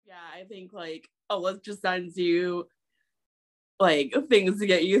I think like Allah just sends you like things to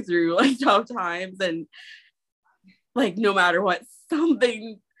get you through like tough times, and like no matter what,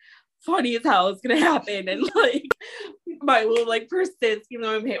 something funny as hell is gonna happen, and like my will like persist even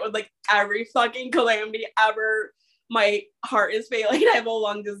though I'm hit with like every fucking calamity ever. My heart is failing, I have a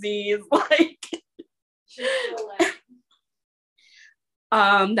lung disease, like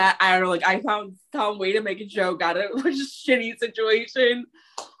that I don't know, like I found some way to make a joke out of it, which is a shitty situation.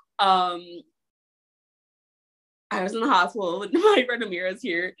 I was in the hospital and my friend Amira is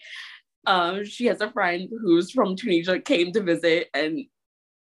here. She has a friend who's from Tunisia, came to visit, and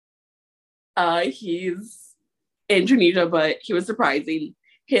he's in Tunisia, but he was surprising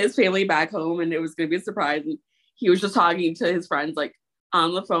his family back home, and it was gonna be a surprise. And he was just talking to his friends like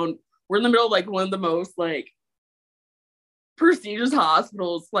on the phone. We're in the middle of like one of the most like prestigious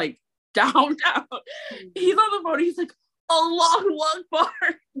hospitals like downtown. He's on the phone, he's like, Allah Akbar,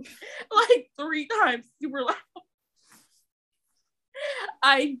 like 3 times, super loud.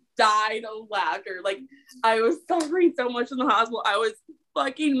 I died of laughter. Like I was suffering so much in the hospital. I was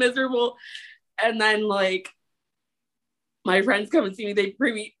fucking miserable. And then like my friends come and see me. They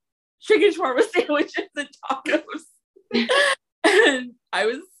bring me chicken shawarma sandwiches and tacos. And I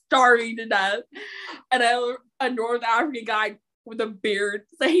was starving to death. And a North African guy with a beard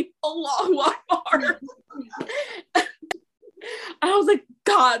saying Allahu Akbar. I was like,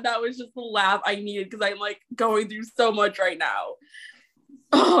 God, that was just the laugh I needed because I'm like going through so much right now.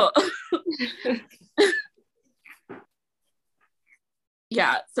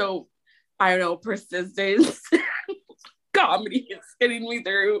 Yeah, so I don't know, persistence, comedy is getting me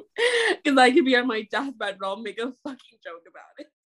through because I could be on my deathbed and I'll make a fucking joke about it.